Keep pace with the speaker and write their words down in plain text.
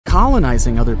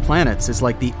Colonizing other planets is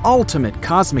like the ultimate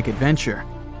cosmic adventure.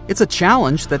 It's a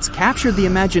challenge that's captured the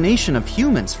imagination of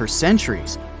humans for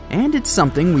centuries, and it's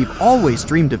something we've always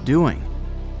dreamed of doing.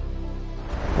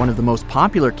 One of the most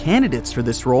popular candidates for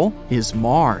this role is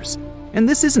Mars, and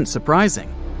this isn't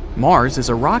surprising. Mars is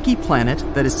a rocky planet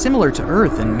that is similar to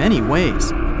Earth in many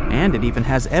ways, and it even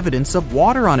has evidence of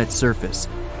water on its surface.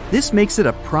 This makes it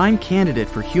a prime candidate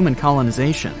for human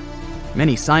colonization.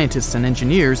 Many scientists and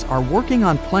engineers are working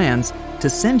on plans to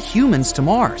send humans to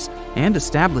Mars and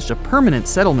establish a permanent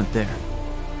settlement there.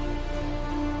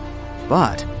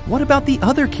 But what about the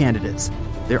other candidates?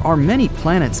 There are many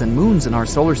planets and moons in our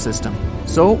solar system,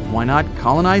 so why not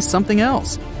colonize something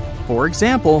else? For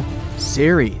example,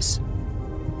 Ceres.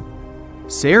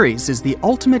 Ceres is the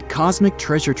ultimate cosmic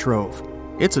treasure trove.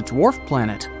 It's a dwarf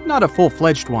planet, not a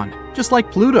full-fledged one, just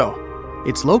like Pluto.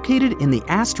 It's located in the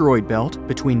asteroid belt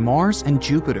between Mars and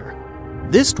Jupiter.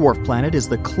 This dwarf planet is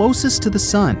the closest to the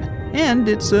Sun, and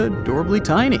it's adorably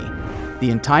tiny.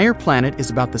 The entire planet is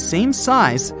about the same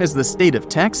size as the state of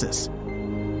Texas.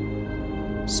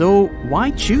 So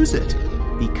why choose it?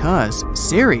 Because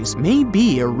Ceres may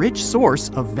be a rich source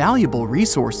of valuable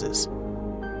resources.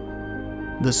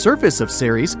 The surface of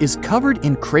Ceres is covered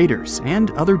in craters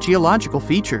and other geological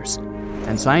features,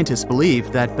 and scientists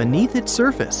believe that beneath its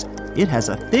surface, it has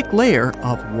a thick layer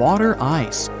of water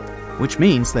ice, which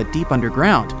means that deep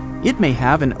underground, it may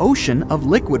have an ocean of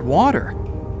liquid water.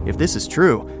 If this is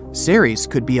true, Ceres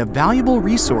could be a valuable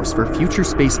resource for future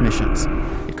space missions.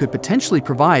 It could potentially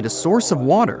provide a source of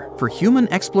water for human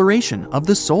exploration of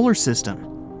the solar system.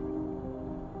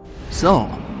 So,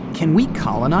 can we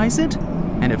colonize it?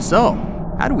 And if so,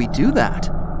 how do we do that?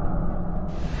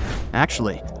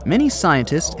 Actually, many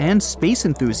scientists and space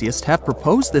enthusiasts have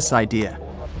proposed this idea.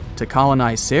 To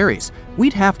colonize Ceres,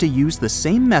 we'd have to use the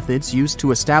same methods used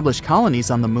to establish colonies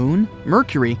on the Moon,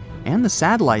 Mercury, and the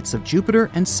satellites of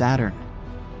Jupiter and Saturn.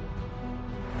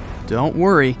 Don't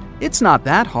worry, it's not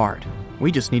that hard.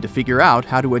 We just need to figure out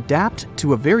how to adapt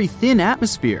to a very thin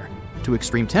atmosphere, to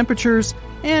extreme temperatures,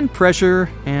 and pressure,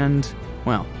 and,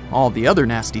 well, all the other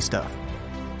nasty stuff.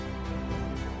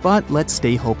 But let's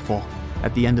stay hopeful.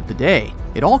 At the end of the day,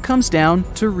 it all comes down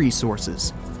to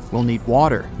resources. We'll need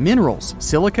water, minerals,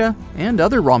 silica, and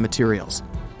other raw materials.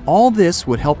 All this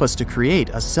would help us to create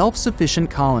a self-sufficient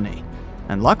colony.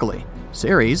 And luckily,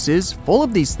 Ceres is full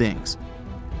of these things.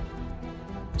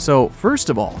 So, first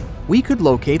of all, we could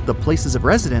locate the places of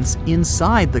residence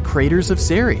inside the craters of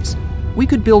Ceres. We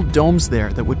could build domes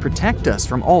there that would protect us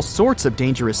from all sorts of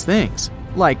dangerous things,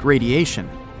 like radiation.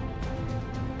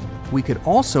 We could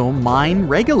also mine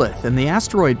regolith in the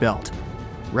asteroid belt.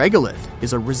 Regolith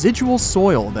is a residual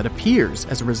soil that appears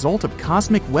as a result of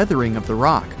cosmic weathering of the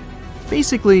rock.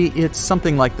 Basically, it's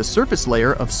something like the surface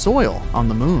layer of soil on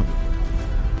the Moon.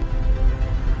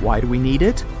 Why do we need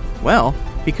it? Well,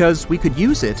 because we could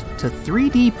use it to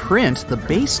 3D print the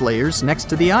base layers next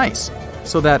to the ice,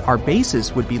 so that our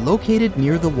bases would be located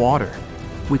near the water.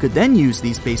 We could then use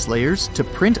these base layers to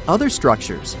print other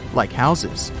structures, like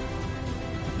houses.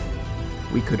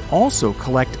 We could also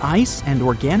collect ice and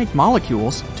organic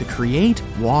molecules to create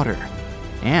water.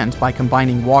 And by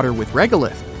combining water with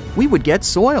regolith, we would get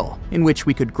soil in which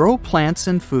we could grow plants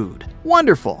and food.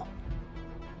 Wonderful!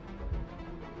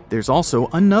 There's also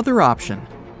another option.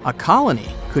 A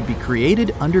colony could be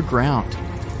created underground.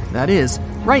 That is,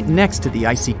 right next to the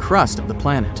icy crust of the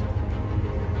planet.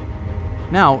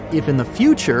 Now, if in the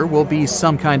future we'll be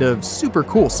some kind of super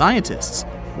cool scientists,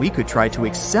 we could try to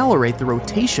accelerate the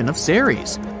rotation of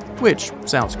Ceres, which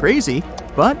sounds crazy,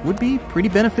 but would be pretty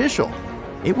beneficial.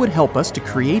 It would help us to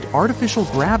create artificial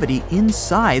gravity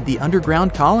inside the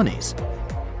underground colonies.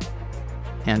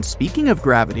 And speaking of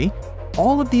gravity,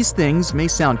 all of these things may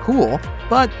sound cool,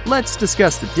 but let's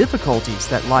discuss the difficulties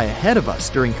that lie ahead of us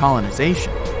during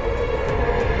colonization.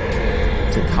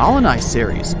 To colonize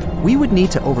Ceres, we would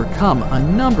need to overcome a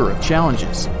number of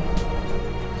challenges.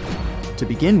 To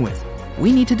begin with,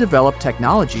 we need to develop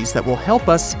technologies that will help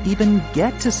us even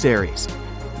get to Ceres.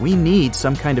 We need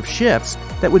some kind of ships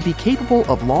that would be capable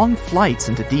of long flights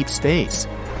into deep space.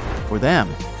 For them,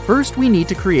 first we need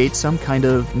to create some kind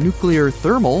of nuclear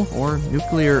thermal or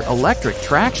nuclear electric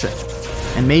traction,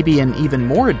 and maybe an even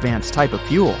more advanced type of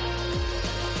fuel.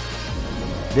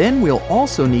 Then we'll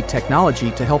also need technology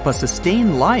to help us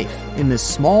sustain life in this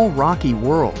small rocky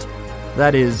world.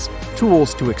 That is,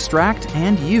 tools to extract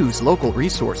and use local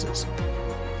resources.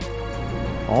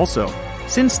 Also,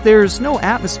 since there's no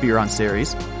atmosphere on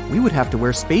Ceres, we would have to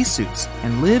wear spacesuits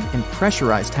and live in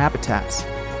pressurized habitats.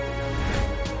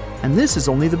 And this is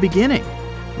only the beginning.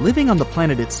 Living on the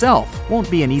planet itself won't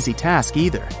be an easy task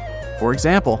either. For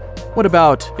example, What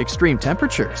about extreme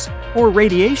temperatures, or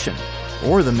radiation,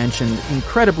 or the mentioned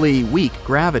incredibly weak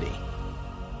gravity?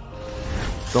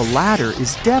 The latter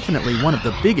is definitely one of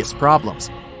the biggest problems.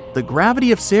 The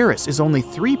gravity of Ceres is only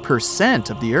 3%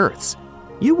 of the Earth's.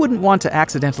 You wouldn't want to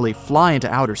accidentally fly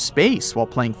into outer space while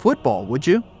playing football, would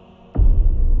you?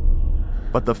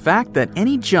 But the fact that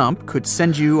any jump could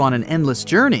send you on an endless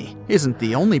journey isn't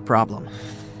the only problem.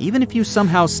 Even if you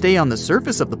somehow stay on the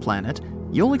surface of the planet,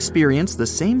 you'll experience the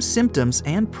same symptoms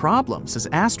and problems as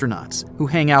astronauts who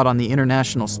hang out on the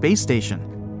International Space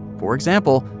Station. For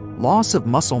example, loss of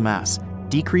muscle mass,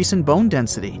 decrease in bone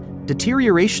density,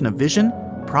 deterioration of vision,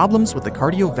 problems with the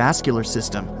cardiovascular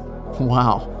system.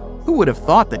 Wow, who would have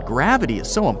thought that gravity is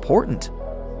so important?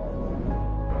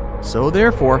 So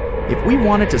therefore, if we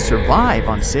wanted to survive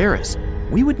on Ceres,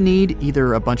 we would need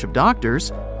either a bunch of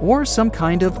doctors or some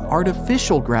kind of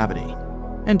artificial gravity.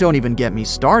 And don't even get me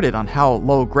started on how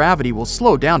low gravity will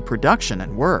slow down production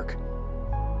and work.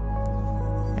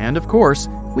 And of course,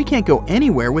 we can't go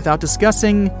anywhere without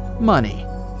discussing money.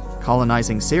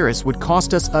 Colonizing Ceres would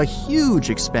cost us a huge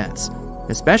expense,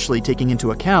 especially taking into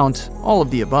account all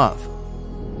of the above.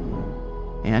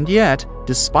 And yet,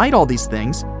 despite all these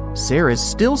things, Ceres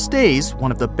still stays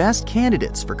one of the best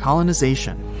candidates for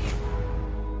colonization.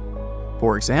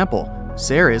 For example,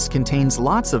 Ceres contains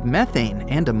lots of methane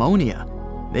and ammonia.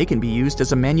 They can be used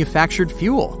as a manufactured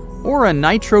fuel or a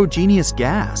nitrogenous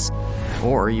gas.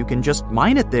 Or you can just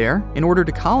mine it there in order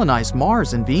to colonize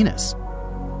Mars and Venus.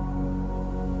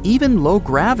 Even low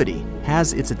gravity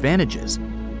has its advantages.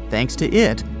 Thanks to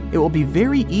it, it will be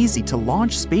very easy to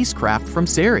launch spacecraft from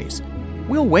Ceres.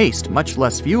 We'll waste much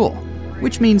less fuel,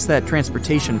 which means that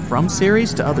transportation from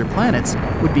Ceres to other planets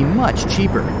would be much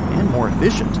cheaper and more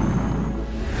efficient.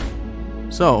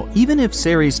 So, even if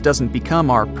Ceres doesn't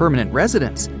become our permanent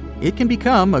residence, it can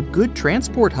become a good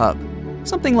transport hub,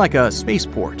 something like a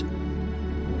spaceport.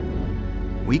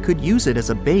 We could use it as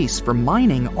a base for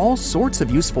mining all sorts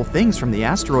of useful things from the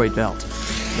asteroid belt.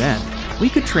 Then, we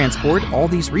could transport all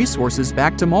these resources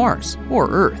back to Mars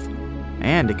or Earth.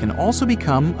 And it can also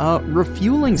become a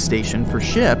refueling station for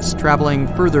ships traveling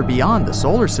further beyond the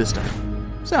solar system.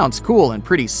 Sounds cool and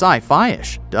pretty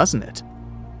sci-fi-ish, doesn't it?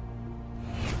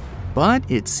 But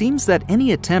it seems that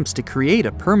any attempts to create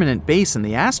a permanent base in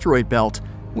the asteroid belt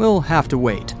will have to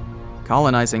wait.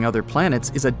 Colonizing other planets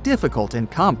is a difficult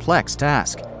and complex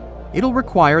task. It'll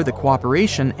require the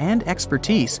cooperation and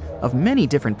expertise of many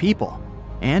different people,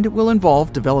 and it will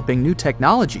involve developing new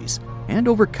technologies and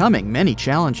overcoming many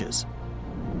challenges.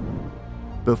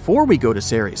 Before we go to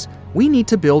Ceres, we need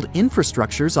to build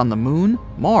infrastructures on the Moon,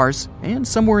 Mars, and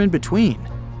somewhere in between.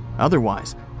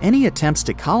 Otherwise, any attempts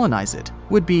to colonize it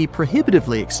would be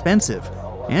prohibitively expensive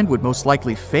and would most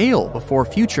likely fail before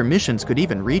future missions could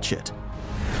even reach it.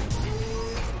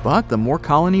 But the more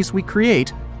colonies we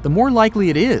create, the more likely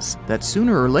it is that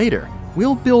sooner or later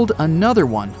we'll build another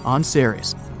one on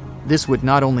Ceres. This would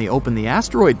not only open the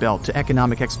asteroid belt to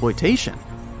economic exploitation,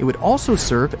 it would also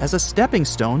serve as a stepping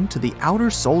stone to the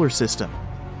outer solar system.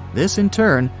 This, in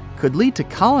turn, could lead to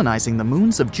colonizing the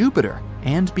moons of Jupiter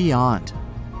and beyond.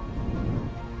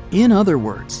 In other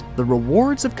words, the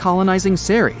rewards of colonizing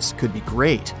Ceres could be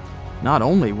great. Not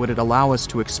only would it allow us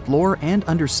to explore and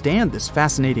understand this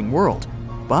fascinating world,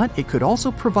 but it could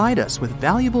also provide us with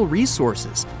valuable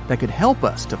resources that could help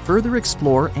us to further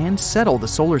explore and settle the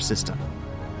solar system.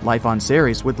 Life on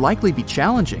Ceres would likely be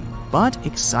challenging, but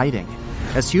exciting,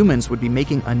 as humans would be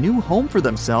making a new home for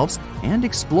themselves and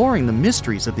exploring the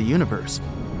mysteries of the universe.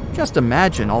 Just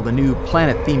imagine all the new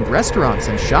planet-themed restaurants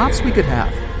and shops we could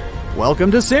have.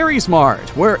 Welcome to Ceres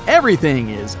Mart, where everything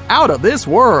is out of this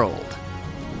world!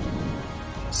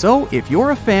 So, if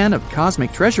you're a fan of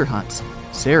cosmic treasure hunts,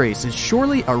 Ceres is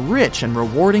surely a rich and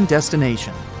rewarding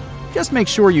destination. Just make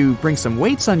sure you bring some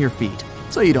weights on your feet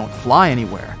so you don't fly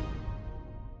anywhere.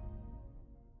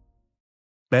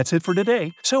 That's it for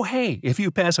today. So hey, if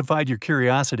you pacified your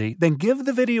curiosity, then give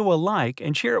the video a like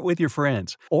and share it with your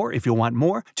friends. Or if you want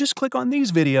more, just click on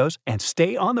these videos and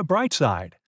stay on the bright side.